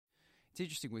it's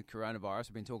interesting with coronavirus.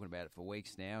 We've been talking about it for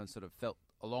weeks now and sort of felt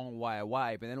a long way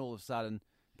away, but then all of a sudden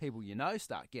people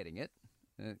start getting it,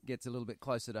 and it gets a little bit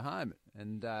closer to home.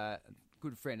 And a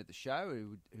good friend at the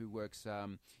show who works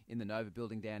in the Nova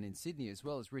building down in Sydney, as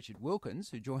well as Richard Wilkins,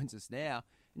 who joins us now.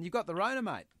 And you've got the Rona,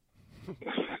 mate.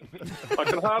 I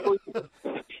can hardly...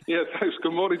 Yeah, thanks.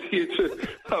 Good morning to you too.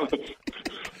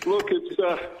 Look,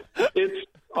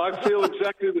 I feel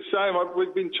exactly the same.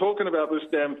 We've been talking about this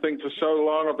damn thing for so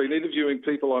long. I've been interviewing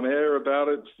people on air about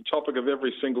it. It's the topic of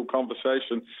every single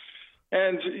conversation.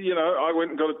 And, I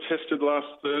went and got it tested last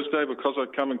Thursday because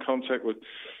I'd come in contact with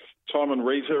Tom and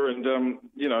Rita. And,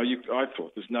 I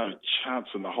thought there's no chance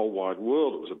in the whole wide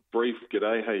world. It was a brief,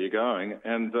 g'day, how you going?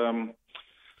 And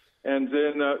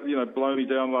then, blow me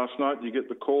down last night. You get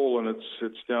the call, and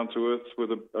it's down to earth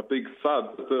with a big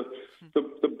thud. But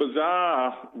the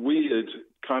bizarre, weird,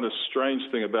 kind of strange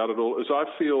thing about it all is I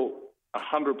feel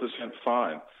 100%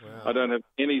 fine. Wow. I don't have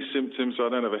any symptoms. I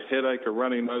don't have a headache, a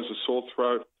runny nose, a sore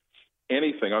throat,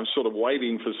 anything. I'm sort of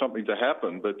waiting for something to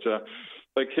happen. But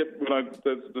they kept,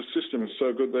 the system is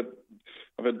so good that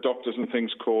I've had doctors and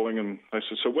things calling, and they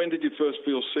said, so when did you first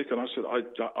feel sick? And I said,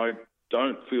 I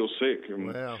don't feel sick.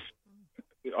 And wow.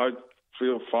 I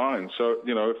feel fine. So,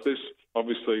 if this,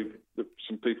 obviously,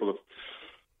 some people have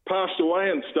passed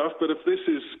away and stuff, but if this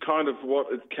is kind of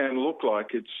what it can look like,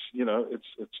 it's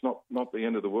not the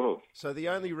end of the world. So the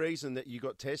only reason that you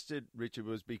got tested, Richard,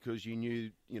 was because you knew,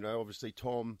 obviously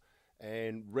Tom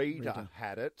and Rita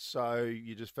had it, so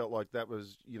you just felt like that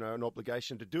was, an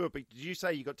obligation to do it. But did you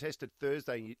say you got tested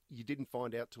Thursday and you didn't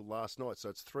find out till last night, so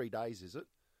it's 3 days, is it?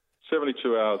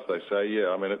 72 hours, they say, yeah.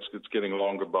 I mean, it's getting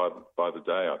longer by the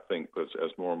day, I think,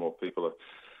 as more and more people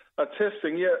are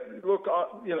testing. Yeah, look,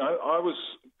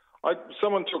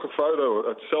 someone took a photo,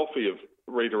 a selfie of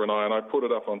Rita and I put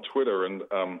it up on Twitter, and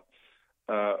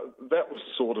that was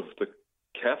sort of the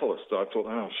catalyst. I thought,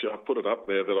 oh, shit, I put it up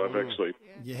there that I've actually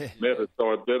met it,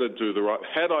 so I'd better do the right.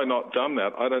 Had I not done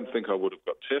that, I don't think I would have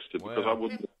got tested because I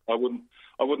wouldn't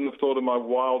have thought in my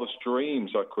wildest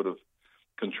dreams I could have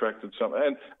contracted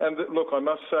something. And look, I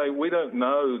must say, we don't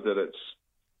know that it's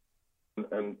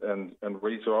and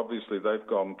Rita, obviously they've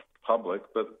gone public,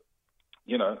 but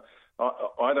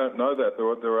I don't know that.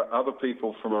 There are other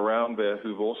people from around there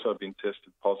who've also been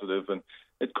tested positive, and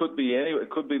it could be it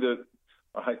could be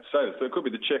I hate to say this, it could be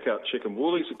the checkout chicken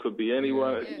Woolies. It could be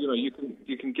anyone. Yeah.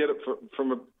 You can get it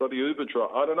from a bloody Uber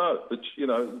driver. I don't know, but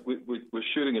we're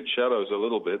shooting at shadows a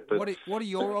little bit. But what are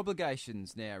your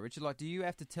obligations now, Richard? Like, do you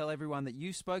have to tell everyone that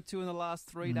you spoke to in the last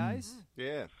 3 days?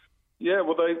 Yeah. Yeah.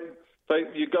 Well,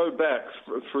 you go back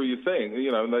through your thing,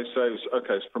 and they say,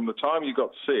 okay, so from the time you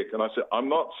got sick, and I said, I'm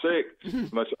not sick. And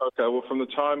they said, okay, well, from the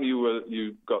time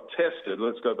you got tested,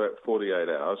 let's go back 48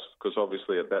 hours, because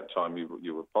obviously at that time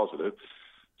you were positive.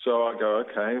 So I go,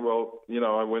 okay, well,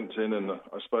 I went in and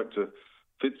I spoke to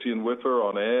Fitzy and Whipper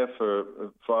on air for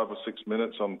 5 or 6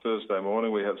 minutes on Thursday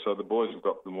morning. So the boys have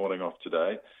got the morning off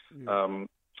today. Yeah.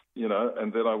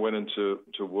 And then I went into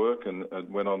work and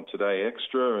went on Today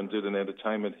Extra and did an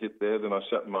entertainment hit there. Then I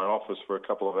sat in my office for a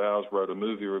couple of hours, wrote a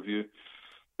movie review.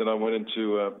 Then I went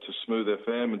into to Smooth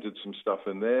FM and did some stuff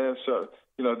in there. So,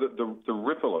 the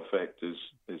ripple effect is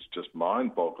just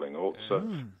mind-boggling. Also,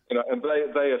 and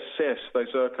they assess. They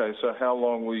say, okay, so how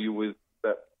long were you with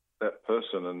that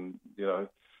person? And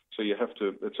so you have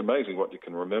to. It's amazing what you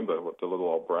can remember, what the little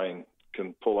old brain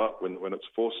can pull up when it's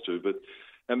forced to.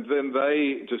 And then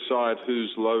they decide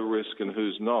who's low risk and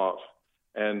who's not,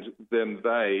 and then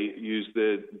they use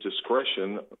their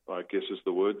discretion, I guess is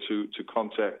the word, to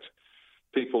contact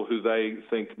people who they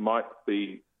think might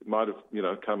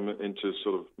have come into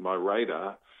sort of my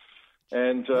radar.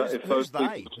 And who's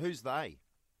they?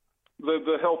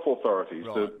 The health authorities.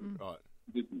 Right.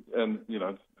 And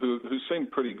who seem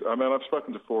pretty. I mean, I've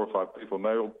spoken to 4 or 5 people, and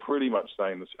they're all pretty much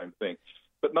saying the same thing.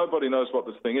 But nobody knows what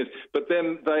this thing is. But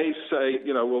then they say,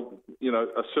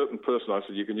 a certain person, I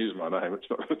said, you can use my name. It's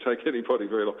not going to take anybody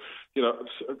very long.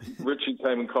 Richard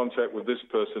came in contact with this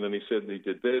person and he said he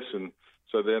did this. And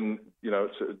so then,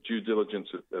 it's a due diligence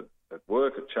at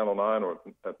work, at Channel 9 or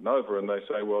at Nova. And they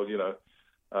say, well,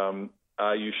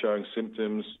 are you showing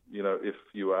symptoms? If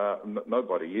you are,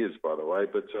 nobody is, by the way.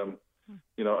 But,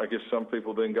 I guess some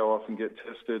people then go off and get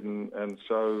tested. And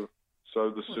so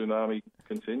the tsunami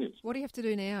continues. What do you have to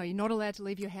do now? You're not allowed to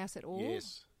leave your house at all?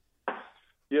 Yes.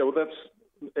 Yeah, well,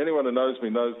 anyone who knows me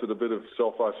knows that a bit of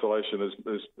self-isolation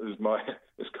is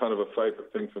kind of a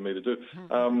favourite thing for me to do.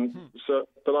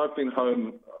 But I've been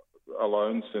home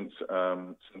alone since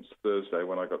Thursday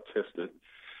when I got tested,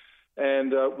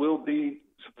 and will be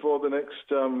for the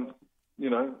next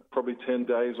probably 10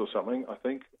 days or something, I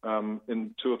think.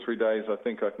 In 2 or 3 days, I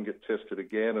think I can get tested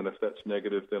again. And if that's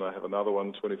negative, then I have another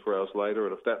one 24 hours later.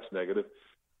 And if that's negative,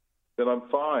 then I'm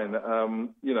fine.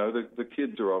 The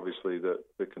kids are obviously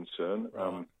the concern.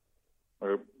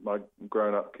 Right. My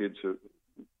grown-up kids are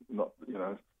not,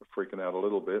 freaking out a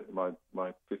little bit. My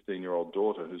 15-year-old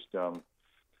daughter, who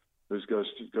goes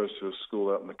to a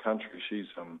school out in the country,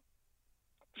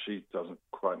 she doesn't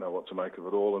quite know what to make of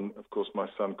it all. And, of course, my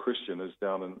son Christian is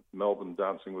down in Melbourne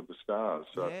dancing with the stars.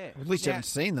 So. Yeah. At least you haven't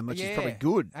seen them, which is probably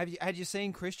good. Had you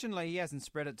seen Christian? Like, he hasn't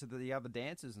spread it to the other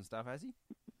dancers and stuff, has he?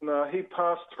 No, he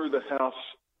passed through the house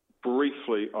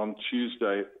briefly on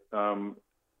Tuesday.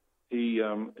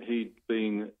 He'd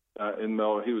been in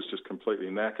Melbourne. He was just completely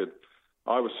knackered.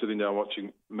 I was sitting down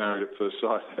watching Married at First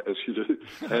Sight, as you do,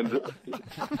 and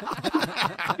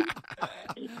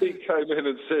he came in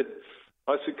and said,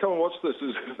 I said, come and watch this.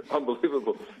 This is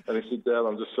unbelievable. And he said, Dad,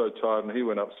 I'm just so tired. And he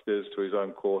went upstairs to his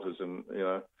own quarters and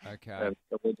and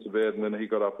went to bed. And then he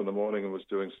got up in the morning and was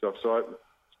doing stuff. So it's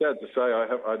sad to say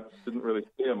I didn't really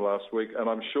see him last week, and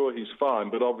I'm sure he's fine.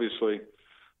 But obviously,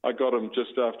 I got him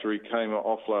just after he came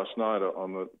off last night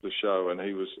on the show, and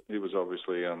he was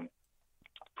obviously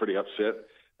pretty upset.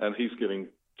 And he's getting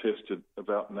tested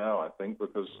about now, I think,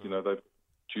 because they've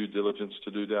due diligence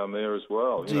to do down there as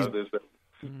well. There's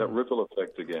that ripple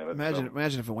effect again.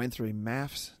 Imagine if it went through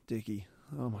MAFS, Dickie.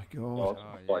 Oh, my God.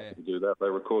 I'd like to do that. They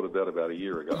recorded that about a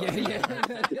year ago. Yeah.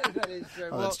 That is true.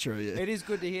 Oh, that's true, yeah. It is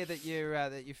good to hear that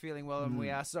you're feeling well, and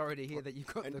we are sorry to hear that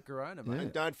you've got the corona, mate.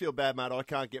 And don't feel bad, mate. I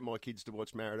can't get my kids to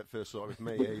watch Married at First Sight with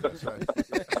me either. So.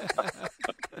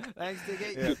 Thanks,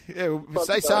 Dickie. Yeah,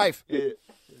 stay safe. Yeah.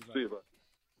 See you, bye.